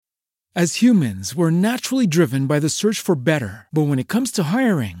As humans, we're naturally driven by the search for better. But when it comes to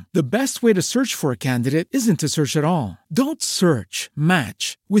hiring, the best way to search for a candidate isn't to search at all. Don't search,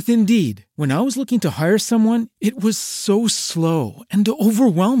 match with Indeed. When I was looking to hire someone, it was so slow and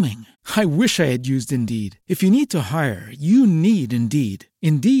overwhelming. I wish I had used Indeed. If you need to hire, you need Indeed.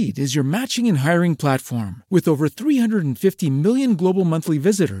 Indeed is your matching and hiring platform with over 350 million global monthly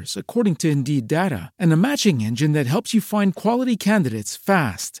visitors, according to Indeed data, and a matching engine that helps you find quality candidates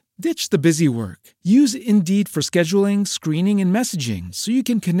fast. Ditch the busy work. Use Indeed for scheduling, screening, and messaging so you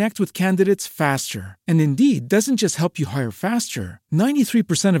can connect with candidates faster. And Indeed doesn't just help you hire faster.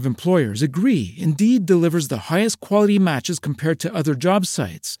 93% of employers agree Indeed delivers the highest quality matches compared to other job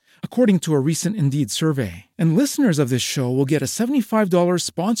sites, according to a recent Indeed survey. And listeners of this show will get a $75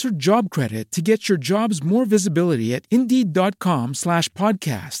 sponsored job credit to get your jobs more visibility at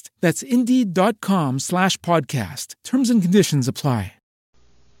Indeed.com/podcast. That's Indeed.com/podcast. Terms and conditions apply.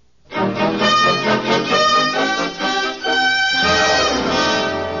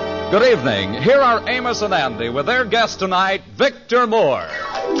 Good evening. Here are Amos and Andy with their guest tonight, Victor Moore.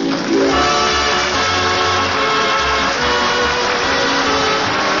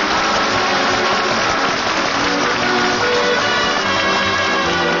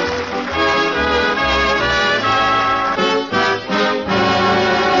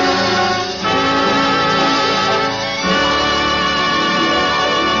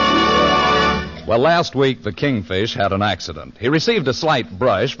 Well, last week, the Kingfish had an accident. He received a slight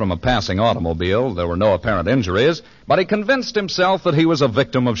brush from a passing automobile. There were no apparent injuries, but he convinced himself that he was a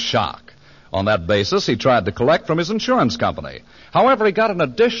victim of shock. On that basis, he tried to collect from his insurance company. However, he got an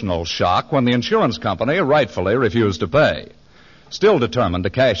additional shock when the insurance company rightfully refused to pay. Still determined to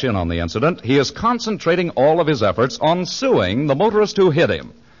cash in on the incident, he is concentrating all of his efforts on suing the motorist who hit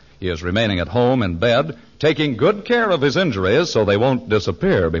him. He is remaining at home in bed, taking good care of his injuries so they won't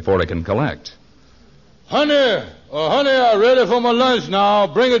disappear before he can collect. Honey, I'm ready for my lunch now.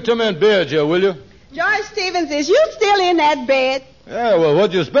 Bring it to me in bed here, will you? George Stevens, is you still in that bed? Yeah, well,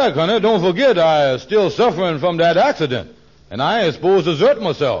 what you expect, honey? Don't forget I am still suffering from that accident, and I ain't supposed to desert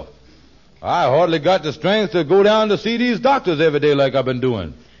myself. I hardly got the strength to go down to see these doctors every day like I've been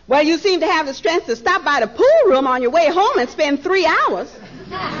doing. Well, you seem to have the strength to stop by the pool room on your way home and spend 3 hours.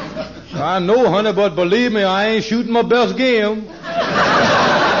 I know, honey, but believe me, I ain't shooting my best game.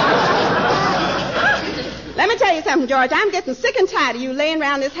 Let me tell you something, George. I'm getting sick and tired of you laying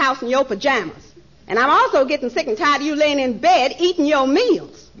around this house in your pajamas. And I'm also getting sick and tired of you laying in bed eating your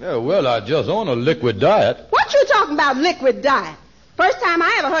meals. Yeah, well, I just on a liquid diet. What you talking about, liquid diet? First time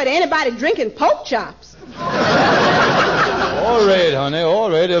I ever heard of anybody drinking pork chops. All right, honey,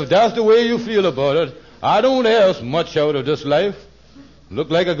 all right. If that's the way you feel about it, I don't ask much out of this life. Look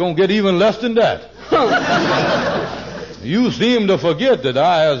like I'm going to get even less than that. You seem to forget that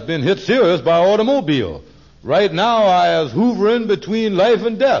I has been hit serious by automobile. Right now, I is hoovering between life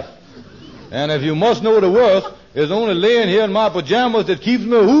and death. And if you must know the worst, it's only laying here in my pajamas that keeps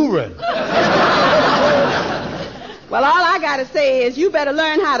me hoovering. Well, all I got to say is you better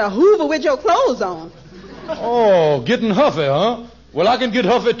learn how to hoover with your clothes on. Oh, getting huffy, huh? Well, I can get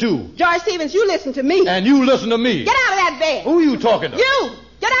huffy, too. George Stevens, you listen to me. And you listen to me. Get out of that bed. Who are you talking to? You!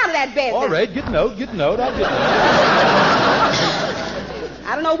 Get out of that bed. All right, getting out. I'll get out.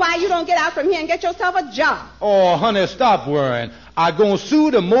 I don't know why you don't get out from here and get yourself a job. Oh, honey, stop worrying. I'm going to sue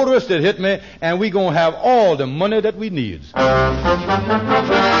the motorist that hit me, and we're going to have all the money that we need.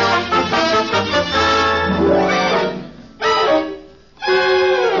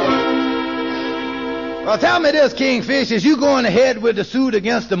 Well, tell me this, Kingfish. Is you going ahead with the suit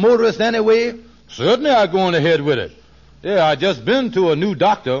against the motorist anyway? Certainly I'm going ahead with it. Yeah, I just been to a new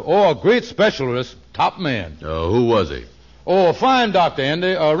doctor, a great specialist, top man. Who was he? Oh, a fine doctor,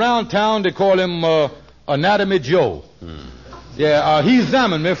 Andy. Around town they call him Anatomy Joe. Yeah, he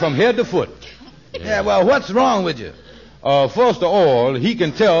examined me from head to foot. Yeah, well, what's wrong with you? First of all, he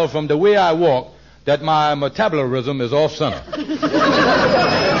can tell from the way I walk that my metabolism is off center.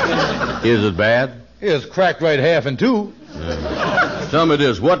 Is it bad? It's cracked right half in two. Tell me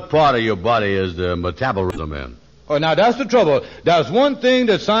this, what part of your body is the metabolism in? Oh, now that's the trouble. That's one thing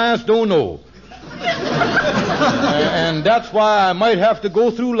that science don't know. And that's why I might have to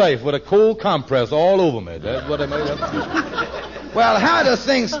go through life with a cold compress all over me. That's what I might have to do. Well, how does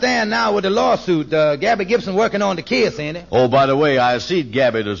things stand now with the lawsuit? Gabby Gibson working on the case, ain't he? Oh, by the way, I seen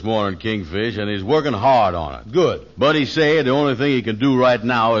Gabby this morning, Kingfish, and he's working hard on it. Good. But he said the only thing he can do right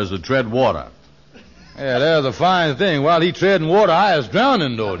now is to tread water. Yeah, there's a fine thing. While he treading water, I is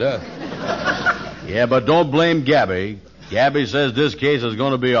drowning, though. Yeah, but don't blame Gabby. Gabby says this case is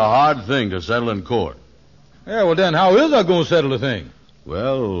going to be a hard thing to settle in court. Yeah, well, then how is I going to settle the thing?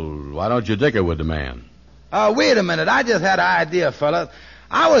 Well, why don't you dicker with the man? Wait a minute. I just had an idea, fellas.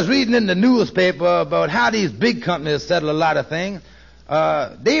 I was reading in the newspaper about how these big companies settle a lot of things.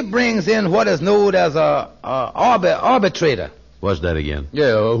 They brings in what is known as a arbitrator. What's that again?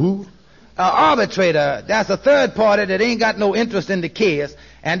 Yeah, who? Arbitrator, that's a third party that ain't got no interest in the case,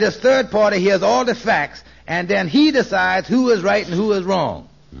 and this third party hears all the facts, and then he decides who is right and who is wrong.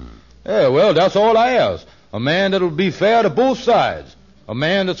 Yeah, well, that's all I ask. A man that'll be fair to both sides. A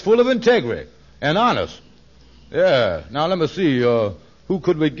man that's full of integrity and honest. Yeah, now let me see, who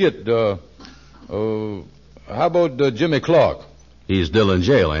could we get? How about Jimmy Clark? He's still in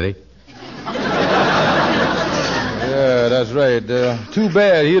jail, ain't he? Yeah, that's right. Too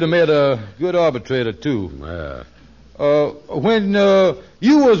bad. He'd have made a good arbitrator, too. Yeah. When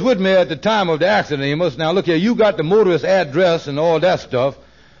you was with me at the time of the accident, Amos, now look here, you got the motorist's address and all that stuff.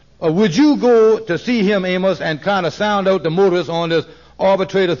 Would you go to see him, Amos, and kind of sound out the motorist on this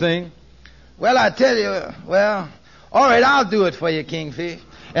arbitrator thing? Well, I tell you, all right, I'll do it for you, Kingfish.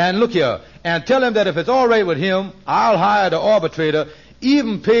 And look here, and tell him that if it's all right with him, I'll hire the arbitrator,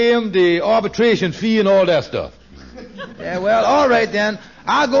 even pay him the arbitration fee and all that stuff. Yeah, well, all right then.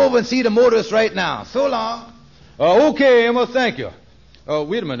 I'll go over and see the motorist right now. So long. Okay, Amos, thank you.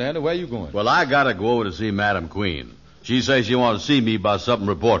 Wait a minute, Andy, where are you going? Well, I gotta go over to see Madam Queen. She says she wants to see me about something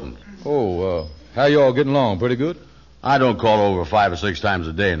important. Oh, how you all getting along? Pretty good? I don't call over 5 or 6 times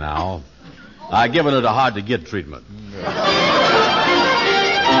a day now. I've given her the hard-to-get treatment.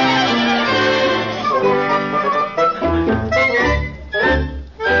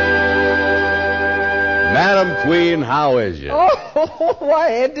 Madam Queen, how is you? Oh, why,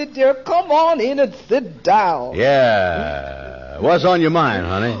 Andy, dear, come on in and sit down. Yeah. What's on your mind,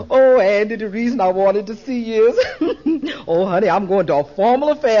 honey? Oh, Andy, the reason I wanted to see you is, oh, honey, I'm going to a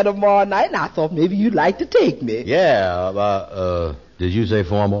formal affair tomorrow night, and I thought maybe you'd like to take me. Yeah, did you say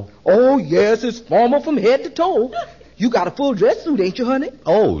formal? Oh, yes, it's formal from head to toe. You got a full dress suit, ain't you, honey?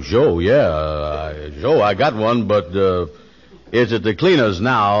 Oh, sure, yeah. Sure, I got one, but it's at the cleaners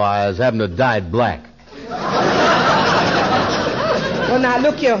now. I was having it dyed black. Well, now,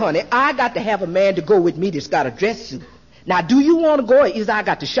 look here, honey. I got to have a man to go with me that's got a dress suit. Now, do you want to go, or is I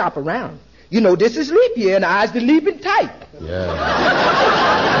got to shop around? You know, this is leap year, and I's the leaping type. Yeah.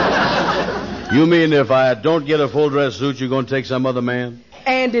 You mean if I don't get a full dress suit, you're going to take some other man?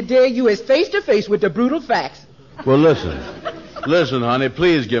 And today you is face to face with the brutal facts. Well, listen, honey,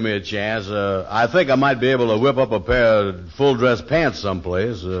 please give me a chance. I think I might be able to whip up a pair of full dress pants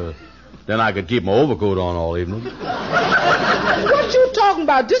someplace. Then I could keep my overcoat on all evening. What you talking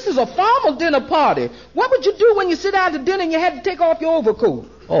about? This is a formal dinner party. What would you do when you sit down to dinner and you had to take off your overcoat?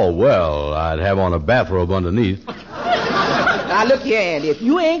 Oh, well, I'd have on a bathrobe underneath. Now, look here, Andy. If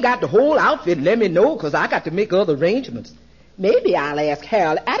you ain't got the whole outfit, let me know, because I got to make other arrangements. Maybe I'll ask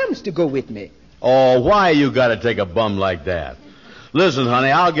Harold Adams to go with me. Oh, why you got to take a bum like that? Listen, honey,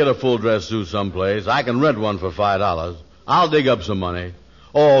 I'll get a full dress suit someplace. I can rent one for $5. I'll dig up some money.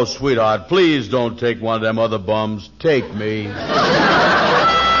 Oh, sweetheart, please don't take one of them other bums. Take me.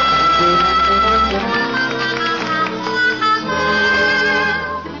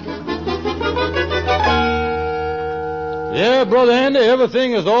 Yeah, Brother Andy,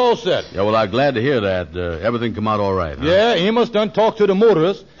 everything is all set. Yeah, well, I'm glad to hear that. Everything come out all right, huh? Yeah, Amos done talked to the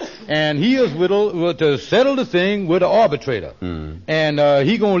motorist, and he is to settle the thing with the arbitrator. And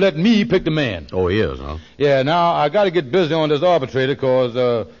he gonna let me pick the man. Oh, he is, huh? Yeah, now I got to get busy on this arbitrator because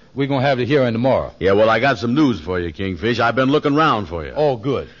we're going to have the hearing tomorrow. Yeah, well, I got some news for you, Kingfish. I've been looking around for you. Oh,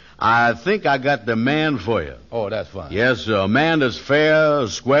 good. I think I got the man for you. Oh, that's fine. Yes, a man that's fair,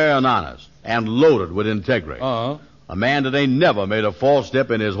 square, and honest, and loaded with integrity. Uh-huh. A man that ain't never made a false step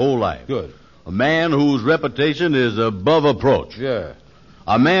in his whole life. Good. A man whose reputation is above approach. Yeah.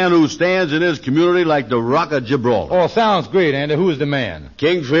 A man who stands in his community like the Rock of Gibraltar. Oh, sounds great, Andy. Who's the man?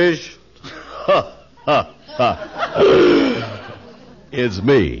 Kingfish. Ha, ha, ha. It's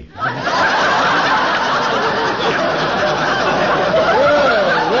me. Well,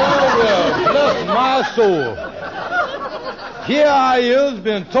 bless my soul. Here I is,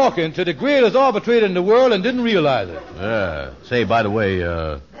 been talking to the greatest arbitrator in the world and didn't realize it. Yeah. Say, by the way,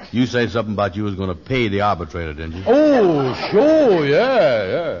 you said something about you was going to pay the arbitrator, didn't you? Oh, sure,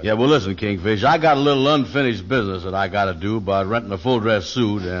 yeah. Yeah, well, listen, Kingfish, I got a little unfinished business that I got to do about renting a full-dress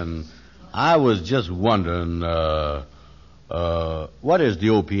suit, and I was just wondering, what is the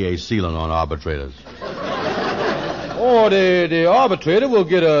OPA ceiling on arbitrators? Oh, the arbitrator will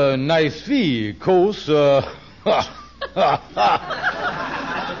get a nice fee, of course.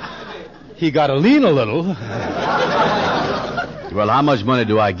 He got to lean a little. Well, how much money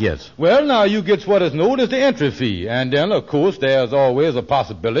do I get? Well, now you get what is known as the entry fee, and then, of course, there's always a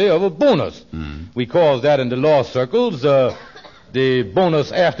possibility of a bonus. We call that in the law circles the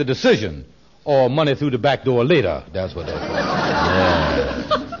bonus after decision, or money through the back door later. That's what they call it.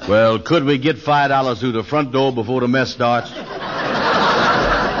 Yeah. Well, could we get $5 through the front door before the mess starts?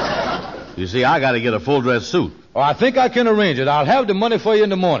 You see, I got to get a full-dress suit. Oh, I think I can arrange it. I'll have the money for you in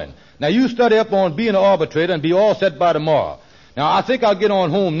the morning. Now, you study up on being an arbitrator and be all set by tomorrow. Now, I think I'll get on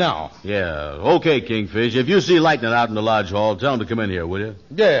home now. Yeah, okay, Kingfish. If you see Lightning out in the lodge hall, tell him to come in here, will you?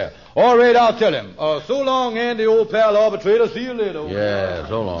 Yeah. All right, I'll tell him. So long, Andy, old pal arbitrator. See you later. Yeah,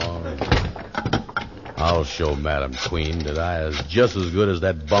 so long. I'll show Madam Queen that I is just as good as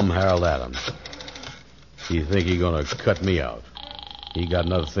that bum Harold Adams. He think he gonna cut me out. He got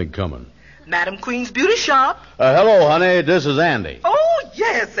another thing coming. Madam Queen's beauty shop. Hello, honey. This is Andy. Oh,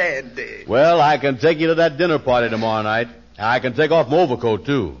 yes, Andy. Well, I can take you to that dinner party tomorrow night. I can take off my overcoat,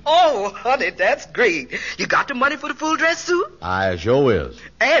 too. Oh, honey, that's great. You got the money for the full dress suit? I sure is.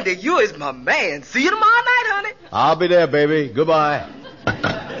 Andy, you is my man. See you tomorrow night, honey. I'll be there, baby. Goodbye.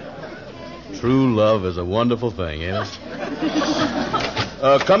 True love is a wonderful thing, ain't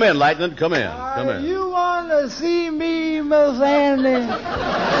it? Come in, Lightning. Come in. Come in. You want to see me, Miss Andy?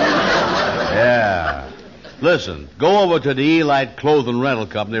 Yeah. Listen, go over to the Elite Clothing Rental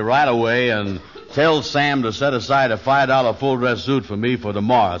Company right away and tell Sam to set aside a $5 full-dress suit for me for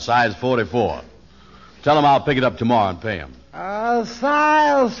tomorrow, size 44. Tell him I'll pick it up tomorrow and pay him.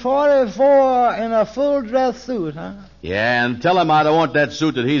 Size 44 in a full-dress suit, huh? Yeah, and tell him I don't want that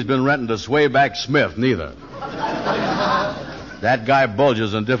suit that he's been renting to Swayback Smith, neither. That guy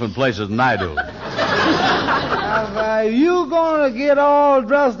bulges in different places than I do. You gonna get all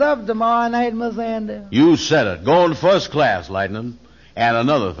dressed up tomorrow night, Miss Andy? You said it. Going first class, Lightning. And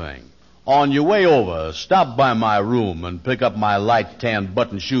another thing. On your way over, stop by my room and pick up my light tan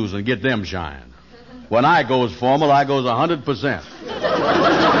button shoes and get them shined. When I goes formal, I goes 100%.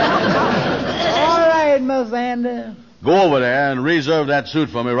 All right, Miss Andy. Go over there and reserve that suit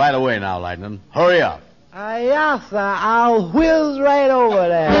for me right away now, Lightning. Hurry up. Yes, sir. I'll whiz right over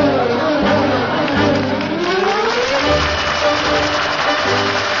there.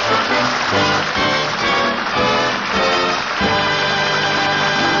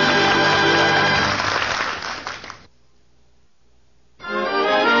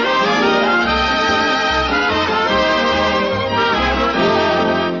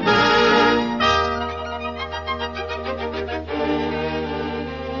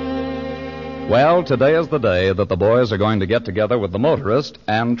 Well, today is the day that the boys are going to get together with the motorist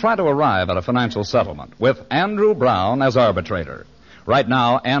and try to arrive at a financial settlement with Andrew Brown as arbitrator. Right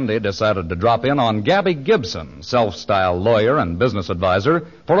now, Andy decided to drop in on Gabby Gibson, self-styled lawyer and business advisor,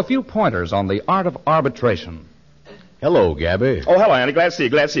 for a few pointers on the art of arbitration. Hello, Gabby. Oh, hello, Andy. Glad to see you.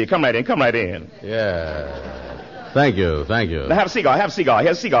 Glad to see you. Come right in. Come right in. Yeah. Thank you. Thank you. Now, have a cigar. Have a cigar.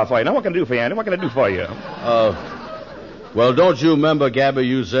 Here's a cigar for you. Now, what can I do for you, Andy? What can I do for you? Well, don't you remember, Gabby,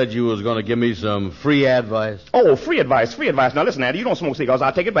 you said you was going to give me some free advice? Oh, free advice. Free advice. Now, listen, Andy, you don't smoke cigars.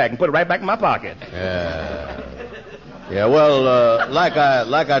 I'll take it back and put it right back in my pocket. Yeah, well, like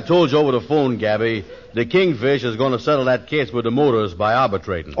I told you over the phone, Gabby, the Kingfish is going to settle that case with the motorists by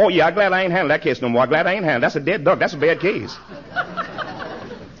arbitrating. Oh, yeah, I'm glad I ain't handling that case no more. I'm glad I ain't handling. That's a dead duck. That's a bad case.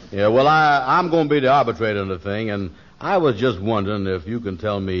 Yeah, well, I'm going to be the arbitrator in the thing, and I was just wondering if you can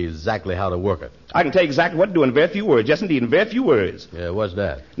tell me exactly how to work it. I can tell you exactly what to do in very few words. Yes, indeed, in very few words. Yeah, what's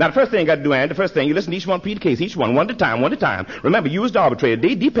that? Now, the first thing you got to do, Andy, the first thing, you listen to each one, plead the case, each one at a time, one at a time. Remember, you as the arbitrator,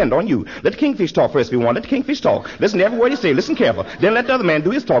 they depend on you. Let the Kingfish talk first if you want. Let the Kingfish talk. Listen to every word he say. Listen careful. Then let the other man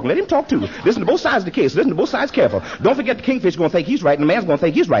do his talking. Let him talk, too. Listen to both sides of the case. Listen to both sides careful. Don't forget the Kingfish going to think he's right and the man's going to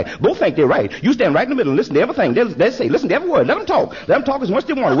think he's right. Both think they're right. You stand right in the middle and listen to everything. They say, listen to every word. Let them talk. Let them talk as much as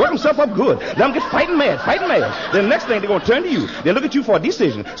they want. Work themselves up good. Let them get fighting mad. Then the next thing, they're going to turn to you. They'll look at you for a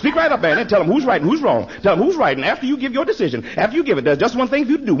decision. Speak right up, Andy, and tell them who's right and who's wrong. Tell them who's right, and after you give your decision, after you give it, there's just one thing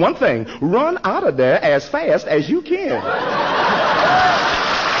for you to do. One thing. Run out of there as fast as you can.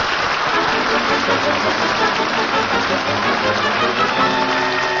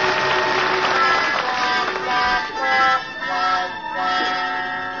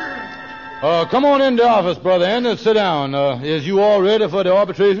 Come on in the office, Brother Andy. Sit down. Is you all ready for the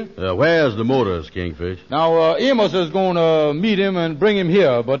arbitration? Where's the motorist, Kingfish? Now, Amos is going to meet him and bring him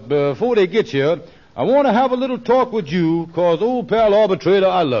here. But before they get here, I want to have a little talk with you, because, old pal arbitrator,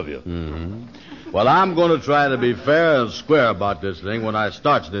 I love you. Mm-hmm. Well, I'm going to try to be fair and square about this thing when I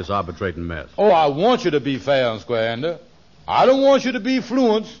start this arbitrating mess. Oh, I want you to be fair and square, Andy. I don't want you to be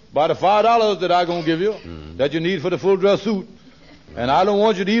influenced by the $5 that I'm going to give you, that you need for the full dress suit. And I don't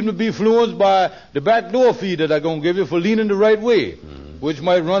want you to even be influenced by the backdoor fee that I'm going to give you for leaning the right way, which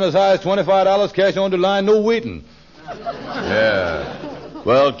might run as high as $25 cash on the line, no waiting. Yeah.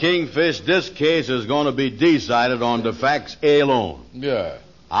 Well, Kingfish, this case is going to be decided on the facts alone. Yeah.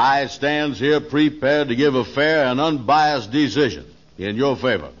 I stands here prepared to give a fair and unbiased decision in your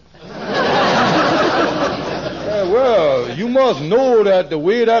favor. Well, you must know that the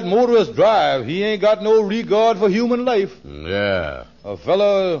way that motorist drive, he ain't got no regard for human life. Yeah. A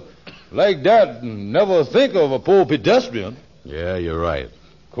fella like that never think of a poor pedestrian. Yeah, you're right.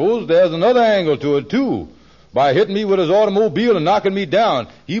 Of course, there's another angle to it, too. By hitting me with his automobile and knocking me down,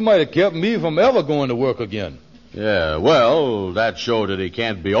 he might have kept me from ever going to work again. Yeah, well, that showed that he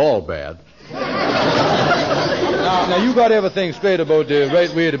can't be all bad. Now, you got everything straight about the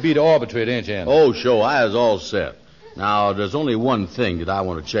right way to be the arbitrator, ain't you, Andy? Oh, sure, I is all set. Now, there's only one thing that I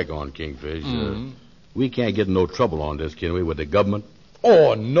want to check on, Kingfish. We can't get in no trouble on this, can we, with the government?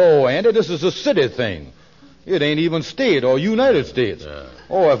 Oh, no, Andy, this is a city thing. It ain't even state or United States.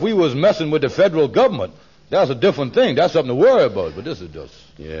 Oh, if we was messing with the federal government, that's a different thing. That's something to worry about, but this is just...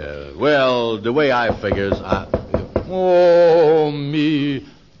 Yeah, well, the way I figures, Oh, me.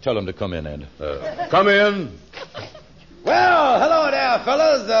 Tell him to come in, Andy. Come in. Well, hello there,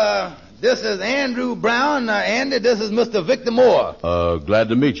 fellas. This is Andrew Brown. Andy, this is Mr. Victor Moore. Glad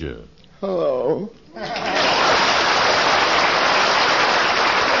to meet you. Hello.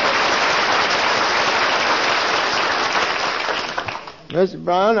 Mr.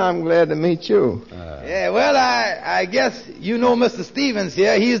 Brown, I'm glad to meet you. Yeah, well, I guess you know Mr. Stevens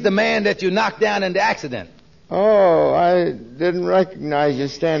here. He's the man that you knocked down in the accident. Oh, I didn't recognize you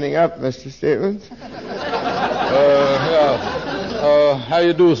standing up, Mr. Stevens. How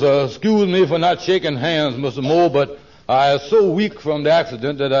you do, sir? Excuse me for not shaking hands, Mr. Moore, but I was so weak from the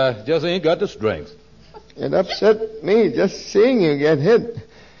accident that I just ain't got the strength. It upset me just seeing you get hit.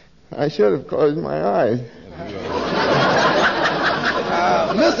 I should have closed my eyes.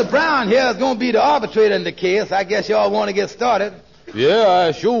 Mr. Brown here is going to be the arbitrator in the case. I guess y'all want to get started. Yeah,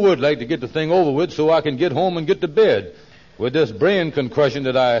 I sure would like to get the thing over with so I can get home and get to bed. With this brain concussion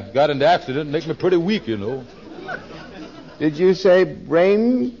that I got in the accident, it makes me pretty weak, you know. Did you say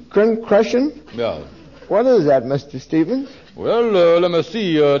brain concussion? Yeah. What is that, Mr. Stevens? Well, let me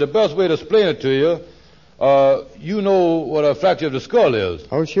see. The best way to explain it to you, you know what a fracture of the skull is.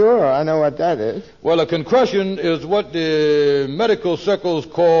 Oh, sure. I know what that is. Well, a concussion is what the medical circles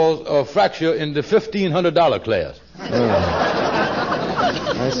call a fracture in the $1,500 class.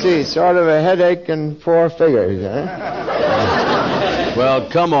 I see. Sort of a headache and 4 figures, eh? Well,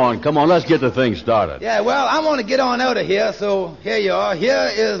 come on. Let's get the thing started. Yeah, well, I want to get on out of here, so here you are. Here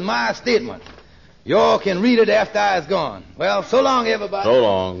is my statement. Y'all can read it after I is gone. Well, so long, everybody. So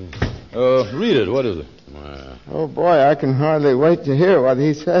long. Read it. What is it? Oh, boy, I can hardly wait to hear what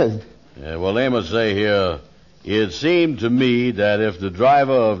he says. Yeah, well, they must say here, it seemed to me that if the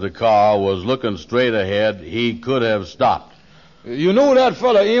driver of the car was looking straight ahead, he could have stopped. You know that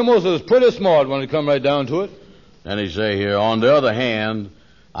fella Amos is pretty smart when it come right down to it. And he say here, on the other hand,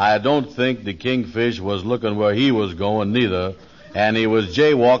 I don't think the Kingfish was looking where he was going neither, and he was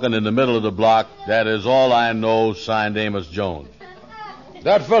jaywalking in the middle of the block. That is all I know, signed Amos Jones.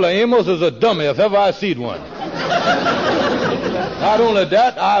 That fella Amos is a dummy if ever I seed one. Not only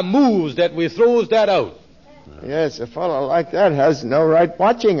that, I moves that we throws that out. Yes, a fellow like that has no right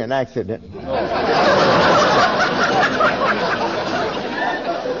watching an accident.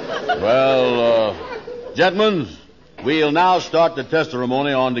 Well, gentlemen, we'll now start the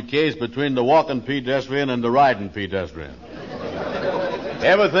testimony on the case between the walking pedestrian and the riding pedestrian.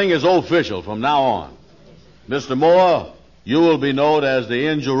 Everything is official from now on. Mr. Moore, you will be known as the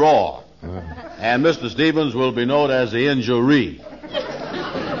injurer, and Mr. Stevens will be known as the injuree.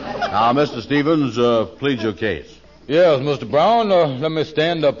 Now, Mr. Stevens, plead your case. Yes, Mr. Brown, let me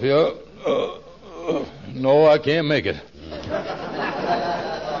stand up here. No, I can't make it.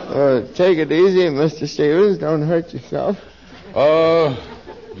 Take it easy, Mr. Stevens. Don't hurt yourself.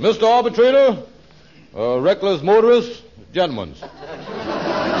 Mr. Arbitrator, reckless motorist, gentlemen.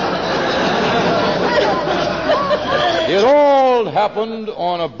 It all happened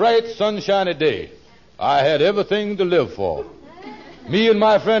on a bright, sunshiny day. I had everything to live for. Me and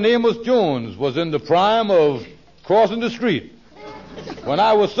my friend Amos Jones was in the prime of crossing the street when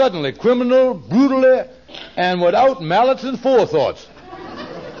I was suddenly, criminal, brutally, and without malice and forethoughts,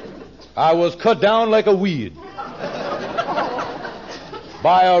 I was cut down like a weed.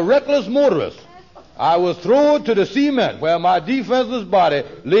 By a reckless motorist, I was thrown to the cement where my defenseless body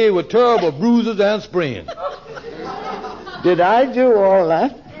lay with terrible bruises and sprains. Did I do all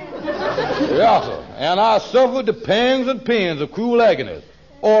that? Yes, sir. And I suffered the pangs and pains of cruel agonies,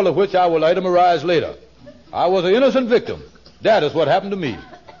 all of which I will itemarize later. I was an innocent victim. That is what happened to me.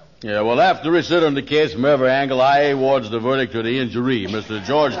 Yeah, well, after reconsidering the case from every angle, I awards the verdict to the injury, Mr.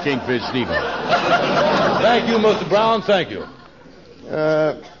 George Kingfish Stevens. Thank you, Mr. Brown. Thank you.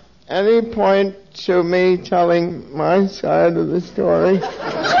 Any point to me telling my side of the story?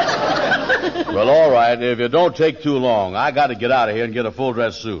 Well, all right. If you don't take too long, I got to get out of here and get a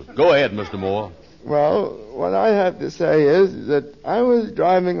full-dress suit. Go ahead, Mr. Moore. Well, what I have to say is that I was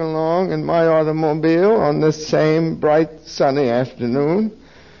driving along in my automobile on this same bright, sunny afternoon.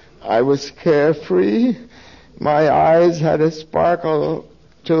 I was carefree. My eyes had a sparkle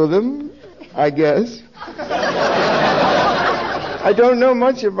to them, I guess. I don't know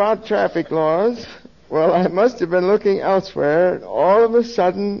much about traffic laws. Well, I must have been looking elsewhere, and all of a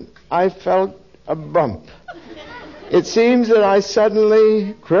sudden I felt a bump. It seems that I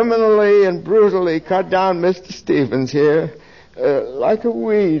suddenly, criminally, and brutally cut down Mr. Stevens here, like a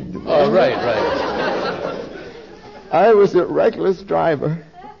weed. Oh, right. I was a reckless driver.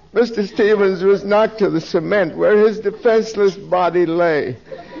 Mr. Stevens was knocked to the cement where his defenseless body lay,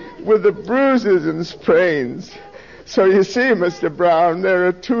 with the bruises and sprains. So you see, Mr. Brown, there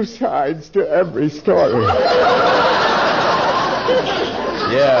are two sides to every story.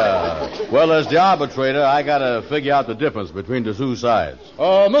 Yeah. Well, as the arbitrator, I got to figure out the difference between the two sides.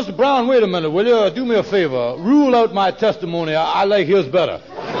 Mr. Brown, wait a minute, will you? Do me a favor. Rule out my testimony. I like his better.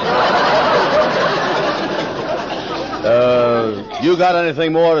 You got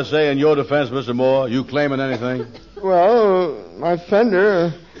anything more to say in your defense, Mr. Moore? You claiming anything? Well, my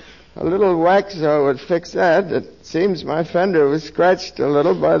fender, a little wax would fix that. It seems my fender was scratched a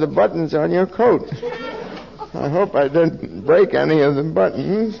little by the buttons on your coat. I hope I didn't break any of the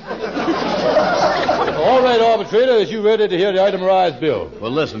buttons. All right, arbitrator, is you ready to hear the itemized bill?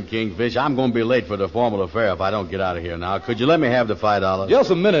 Well, listen, Kingfish, I'm going to be late for the formal affair if I don't get out of here now. Could you let me have the $5? Just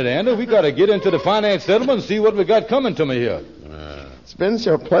a minute, Andy. We got to get into the finance settlement and see what we got coming to me here. It's been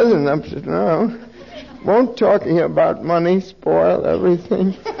so pleasant up to now. Won't talking about money spoil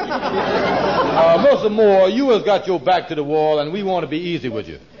everything? Mr. Moore, you has got your back to the wall, and we want to be easy with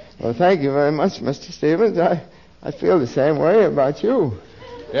you. Well, thank you very much, Mr. Stevens. I feel the same way about you.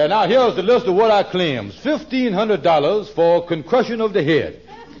 Yeah, now here's the list of what I claims. $1,500 for concussion of the head.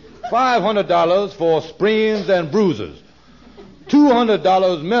 $500 for sprains and bruises.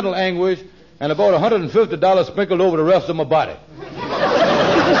 $200 mental anguish, and about $150 sprinkled over the rest of my body.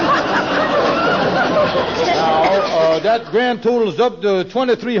 Now, that grand total is up to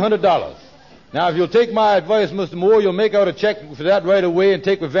 $2,300. Now, if you'll take my advice, Mr. Moore, you'll make out a check for that right away and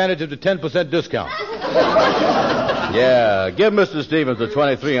take advantage of the 10% discount. Yeah, give Mr. Stevens the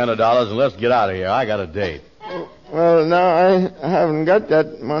 $2,300 and let's get out of here. I got a date. Well, now, I haven't got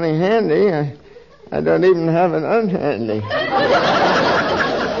that money handy. I don't even have it unhandy.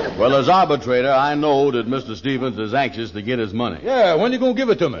 Well, as arbitrator, I know that Mr. Stevens is anxious to get his money. Yeah, when you going to give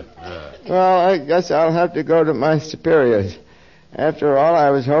it to me? Well, I guess I'll have to go to my superiors. After all, I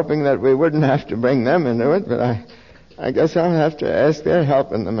was hoping that we wouldn't have to bring them into it, but I guess I'll have to ask their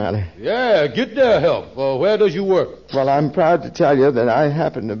help in the matter. Yeah, get their help. Where does you work? Well, I'm proud to tell you that I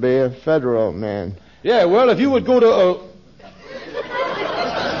happen to be a federal man. Yeah, well, if you would go to,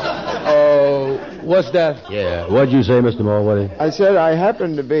 what's that? Yeah, what'd you say, Mr. Moore? I said I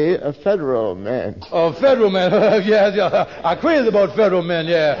happen to be a federal man. Oh, federal man. Yeah, I'm crazy about federal men,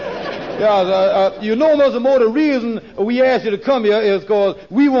 yeah. Yeah, you know, Mr. Moore, the reason we asked you to come here is because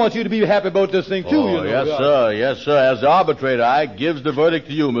we want you to be happy about this thing, too. Oh, you know? Yes, sir. As the arbitrator, I gives the verdict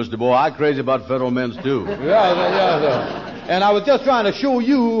to you, Mr. Moore. I'm crazy about federal men, too. Yeah, sir. And I was just trying to show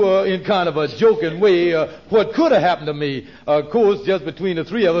you, in kind of a joking way, what could have happened to me. Of course, just between the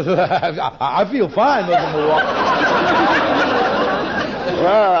three of us, I feel fine, Mr. Moore.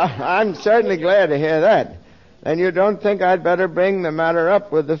 Well, I'm certainly glad to hear that. And you don't think I'd better bring the matter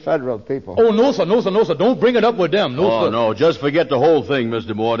up with the federal people? Oh, no, sir. Don't bring it up with them. No, sir. No. Just forget the whole thing,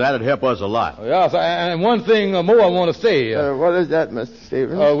 Mr. Moore. That'd help us a lot. Yeah, sir. And one thing more I want to say. What is that, Mr.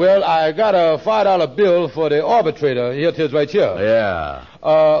 Stevens? Well, I got a $5 bill for the arbitrator. Here it is right here. Yeah.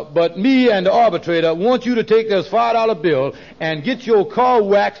 But me and the arbitrator want you to take this $5 bill and get your car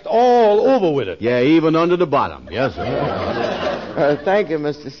waxed all over with it. Yeah, even under the bottom. Yes, sir. Thank you,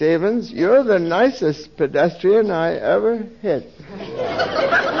 Mr. Stevens. You're the nicest pedestrian I ever hit.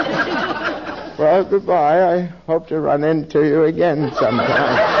 Well, goodbye. I hope to run into you again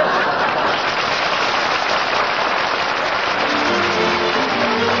sometime.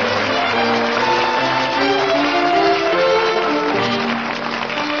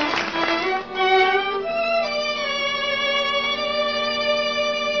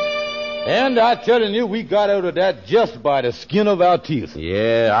 And I'm telling you, we got out of that just by the skin of our teeth.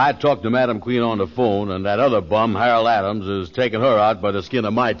 Yeah, I talked to Madam Queen on the phone, and that other bum, Harold Adams, is taking her out by the skin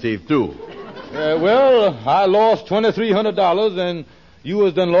of my teeth, too. Well, I lost $2,300, and you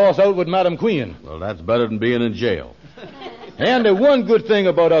was done lost out with Madam Queen. Well, that's better than being in jail. And the one good thing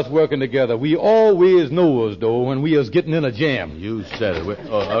about us working together, we always know us, though, when we is getting in a jam. You said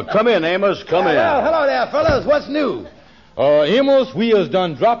it. Come in, Amos. Come in. Well, hello there, fellas. What's new? Amos, we has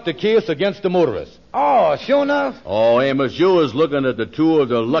done dropped the case against the motorist. Oh, sure enough? Oh, Amos, you was looking at the two of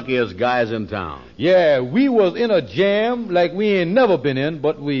the luckiest guys in town. Yeah, we was in a jam like we ain't never been in,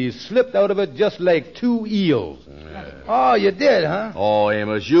 but we slipped out of it just like two eels. Yeah. Oh, you did, huh? Oh,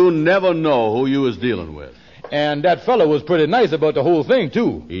 Amos, you never know who you was dealing with. And that fellow was pretty nice about the whole thing,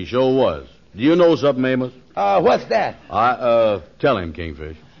 too. He sure was. Do you know something, Amos? What's that? Tell him,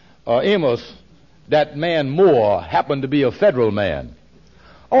 Kingfish. Amos, that man Moore happened to be a federal man.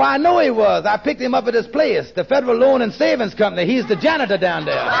 Oh, I know he was. I picked him up at his place, the Federal Loan and Savings Company. He's the janitor down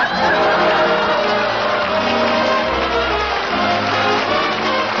there.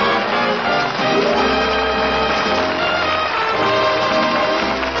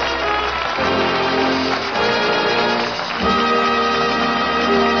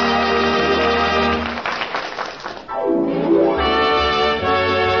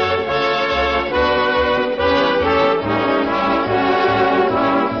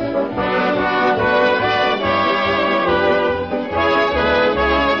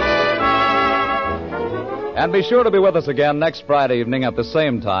 And be sure to be with us again next Friday evening at the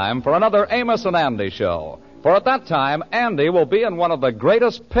same time for another Amos and Andy show. For at that time, Andy will be in one of the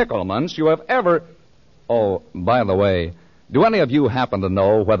greatest picklements you have ever... Oh, by the way, do any of you happen to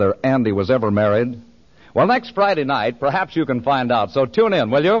know whether Andy was ever married? Well, next Friday night, perhaps you can find out, so tune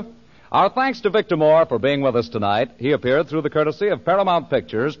in, will you? Our thanks to Victor Moore for being with us tonight. He appeared through the courtesy of Paramount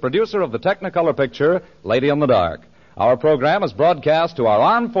Pictures, producer of the Technicolor picture, Lady in the Dark. Our program is broadcast to our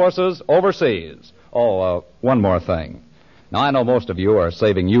armed forces overseas. One more thing. Now, I know most of you are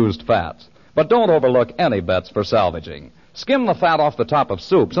saving used fats, but don't overlook any bets for salvaging. Skim the fat off the top of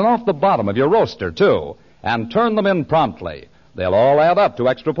soups and off the bottom of your roaster, too, and turn them in promptly. They'll all add up to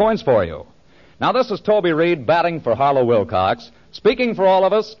extra points for you. Now, this is Toby Reed batting for Harlow Wilcox, speaking for all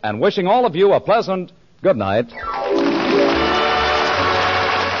of us and wishing all of you a pleasant good night.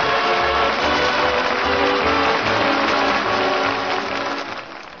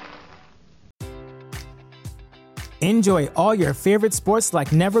 Enjoy all your favorite sports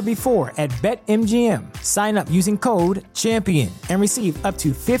like never before at BetMGM. Sign up using code CHAMPION and receive up to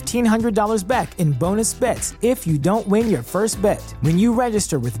 $1,500 back in bonus bets if you don't win your first bet. When you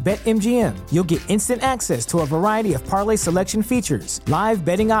register with BetMGM, you'll get instant access to a variety of parlay selection features, live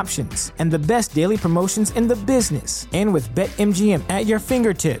betting options, and the best daily promotions in the business. And with BetMGM at your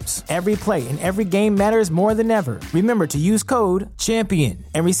fingertips, every play and every game matters more than ever. Remember to use code CHAMPION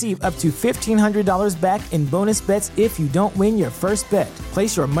and receive up to $1,500 back in bonus bets if you don't win your first bet.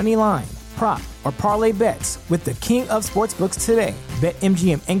 Place your money line, prop, or parlay bets with the king of sportsbooks today.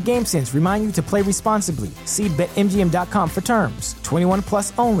 BetMGM and GameSense remind you to play responsibly. See BetMGM.com for terms. 21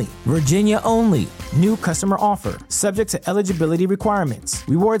 plus only. Virginia only. New customer offer. Subject to eligibility requirements.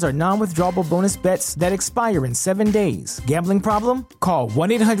 Rewards are non-withdrawable bonus bets that expire in 7 days. Gambling problem? Call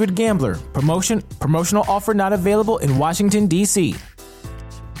 1-800-GAMBLER. Promotional offer not available in Washington, D.C.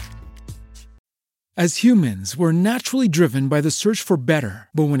 As humans, we're naturally driven by the search for better.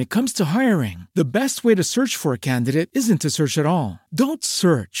 But when it comes to hiring, the best way to search for a candidate isn't to search at all. Don't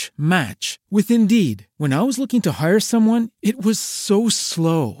search, match with Indeed. When I was looking to hire someone, it was so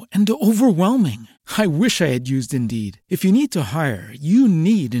slow and overwhelming. I wish I had used Indeed. If you need to hire, you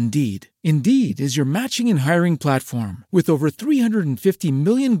need Indeed. Indeed is your matching and hiring platform with over 350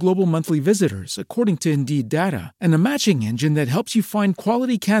 million global monthly visitors, according to Indeed data, and a matching engine that helps you find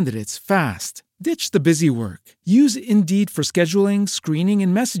quality candidates fast. Ditch the busy work. Use Indeed for scheduling, screening,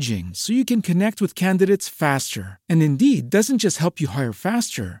 and messaging so you can connect with candidates faster. And Indeed doesn't just help you hire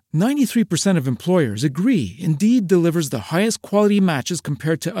faster. 93% of employers agree Indeed delivers the highest quality matches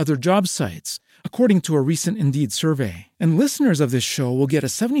compared to other job sites, according to a recent Indeed survey. And listeners of this show will get a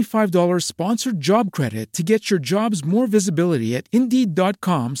 $75 sponsored job credit to get your jobs more visibility at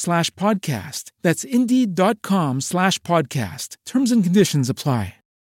Indeed.com/podcast. That's Indeed.com/podcast. Terms and conditions apply.